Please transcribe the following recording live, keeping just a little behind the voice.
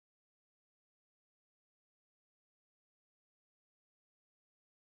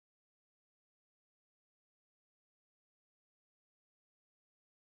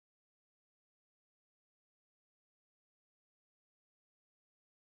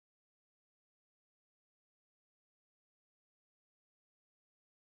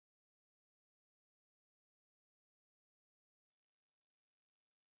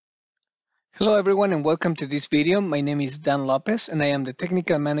Hello everyone and welcome to this video. My name is Dan Lopez and I am the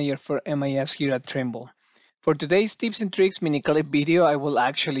Technical Manager for MIS here at Trimble. For today's tips and tricks mini clip video, I will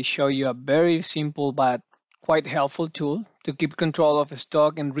actually show you a very simple but quite helpful tool to keep control of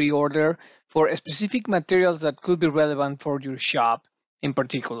stock and reorder for specific materials that could be relevant for your shop in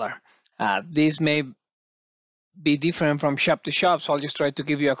particular. This may be different from shop to shop, so I'll just try to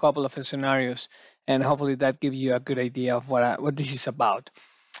give you a couple of scenarios and hopefully that gives you a good idea of what this is about.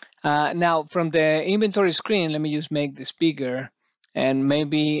 Now, from the inventory screen, let me just make this bigger. And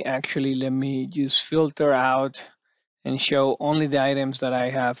maybe actually let me just filter out and show only the items that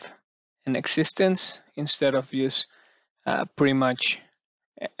I have in existence instead of use pretty much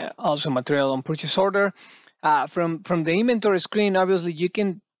also material on purchase order. From the inventory screen, obviously you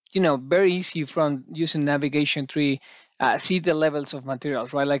can, very easy from using navigation tree, see the levels of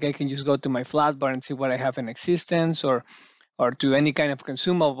materials, right? Like I can just go to my flat bar and see what I have in existence or to any kind of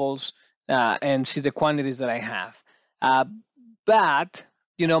consumables and see the quantities that I have. But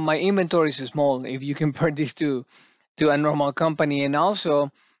my inventory is small if you compare this to a normal company, and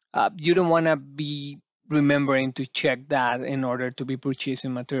also you don't want to be remembering to check that in order to be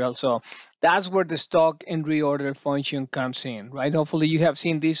purchasing material. So that's where the stock and reorder function comes in, right? Hopefully you have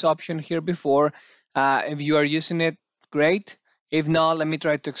seen this option here before. If you are using it, great. If not, let me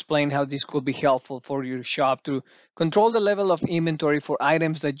try to explain how this could be helpful for your shop to control the level of inventory for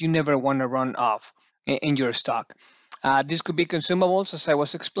items that you never want to run off in your stock. This could be consumables, as I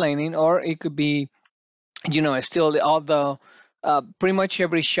was explaining, or it could be, still although pretty much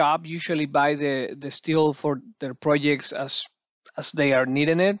every shop usually buy the steel for their projects as they are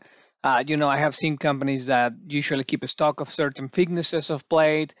needing it. I have seen companies that usually keep a stock of certain thicknesses of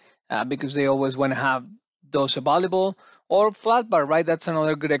plate because they always want to have those available. Or flat bar, right? That's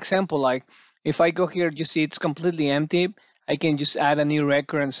another good example. Like if I go here, you see it's completely empty. I can just add a new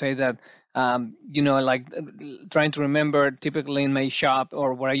record and say that, trying to remember typically in my shop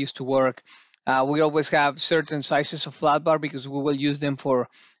or where I used to work, we always have certain sizes of flat bar because we will use them for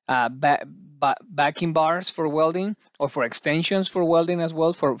backing bars for welding or for extensions for welding as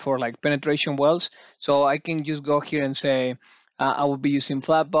well, for like penetration welds. So I can just go here and say, I will be using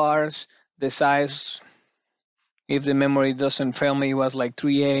flat bars, the size, if the memory doesn't fail me, it was like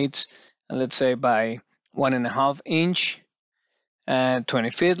 3/8, let's say by 1.5 inch and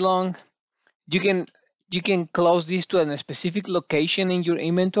 20 feet long. You can close this to a specific location in your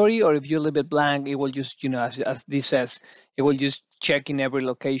inventory, or if you leave it blank, it will just, as this says, it will just check in every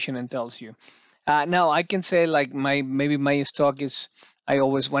location and tells you. Now I can say like maybe my stock is, I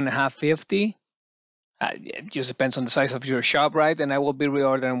always want to have 50. It just depends on the size of your shop, right? And I will be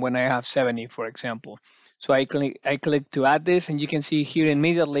reordering when I have 70, for example. So I click to add this, and you can see here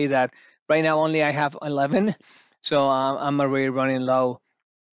immediately that right now only I have 11. So I'm already running low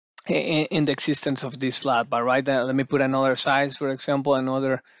in the existence of this flat bar, right? Let me put another size, for example,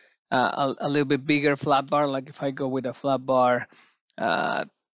 another a little bit bigger flat bar. Like if I go with a flat bar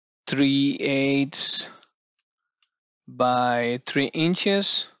 3/8 by 3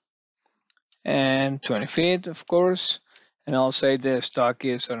 inches and 20 feet, of course. And I'll say the stock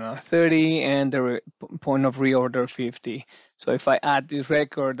is 30 and the point of reorder 50. So if I add this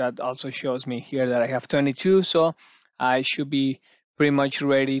record, that also shows me here that I have 22. So I should be pretty much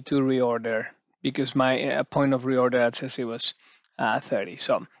ready to reorder because my point of reorder that says it was 30.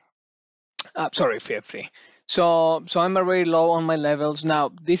 So sorry, 50. So I'm already low on my levels. Now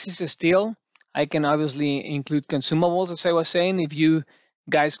this is a steel. I can obviously include consumables, as I was saying. If you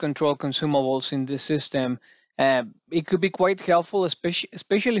guys control consumables in the system, it could be quite helpful,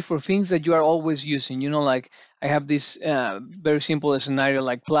 especially for things that you are always using. Like I have this very simple scenario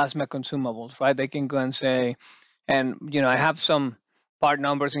like plasma consumables, right? I can go and say, and I have some part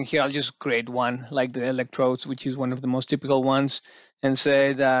numbers in here. I'll just create one, like the electrodes, which is one of the most typical ones, and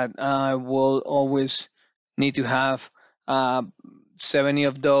say that I will always need to have 70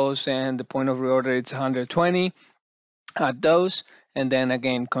 of those, and the point of reorder it's 120 at those, and then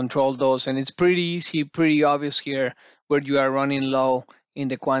again control those, and it's pretty easy, pretty obvious here where you are running low in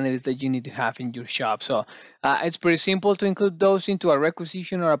the quantities that you need to have in your shop. So it's pretty simple to include those into a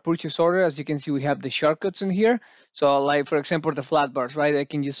requisition or a purchase order. As you can see, we have the shortcuts in here. So like for example the flat bars, right? I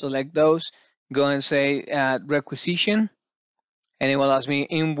can just select those, go and say requisition, and it will ask me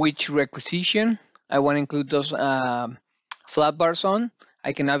in which requisition I want to include those flat bars on.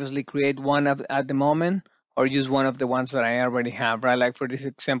 I can obviously create one at the moment or use one of the ones that I already have, right? Like for this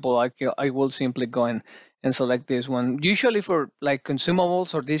example, I will simply go and select this one. Usually for like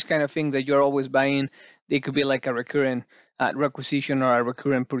consumables or this kind of thing that you're always buying, they could be like a recurring requisition or a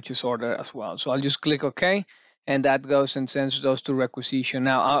recurring purchase order as well. So I'll just click OK. and that goes and sends those to requisition.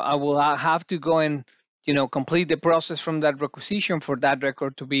 Now I will have to go and complete the process from that requisition for that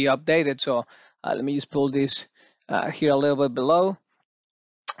record to be updated. So let me just pull this here a little bit below,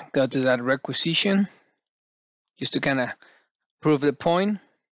 go to that requisition just to kind of prove the point.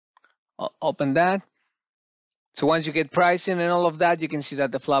 I'll open that. So once you get pricing and all of that, you can see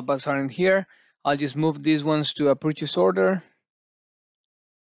that the flat bars are in here. I'll just move these ones to a purchase order.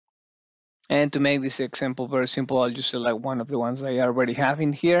 And to make this example very simple, I'll just select one of the ones I already have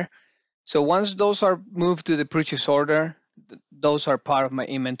in here. So once those are moved to the purchase order, those are part of my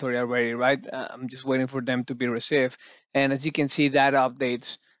inventory already, right? I'm just waiting for them to be received. And as you can see, that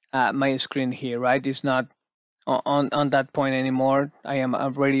updates my screen here, right? It's not on that point anymore. I am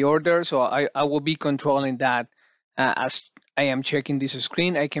a reorder, so I will be controlling that as I am checking this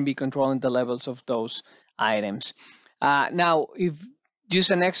screen. I can be controlling the levels of those items. Now, if just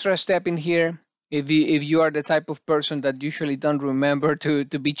an extra step in here, if you are the type of person that usually don't remember to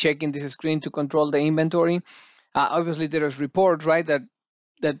be checking this screen to control the inventory, obviously there is reports, right,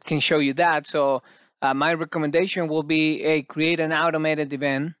 that can show you that. So my recommendation will be create an automated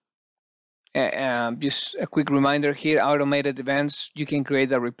event. Just a quick reminder here, automated events, you can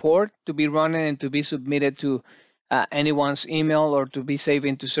create a report to be running and to be submitted to anyone's email or to be saved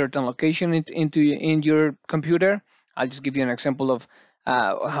into certain location in your computer. I'll just give you an example of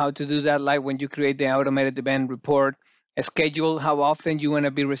how to do that, like when you create the automated event report, schedule how often you want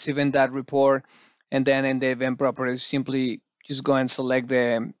to be receiving that report, and then in the event properties, simply just go and select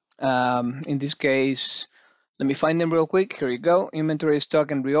the, in this case, let me find them real quick. Here you go, inventory,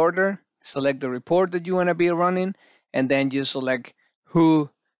 stock, and reorder. Select the report that you want to be running, and then you select who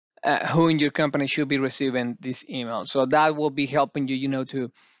in your company should be receiving this email. So that will be helping you,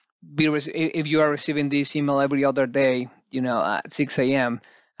 to be if you are receiving this email every other day, at 6 a.m.,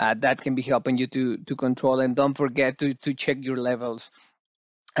 that can be helping you to control. And don't forget to check your levels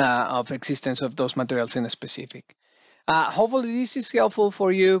of existence of those materials in a specific. Hopefully this is helpful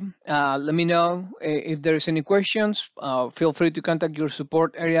for you. Let me know if there's any questions. Feel free to contact your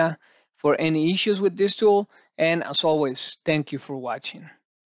support area for any issues with this tool. And as always, thank you for watching.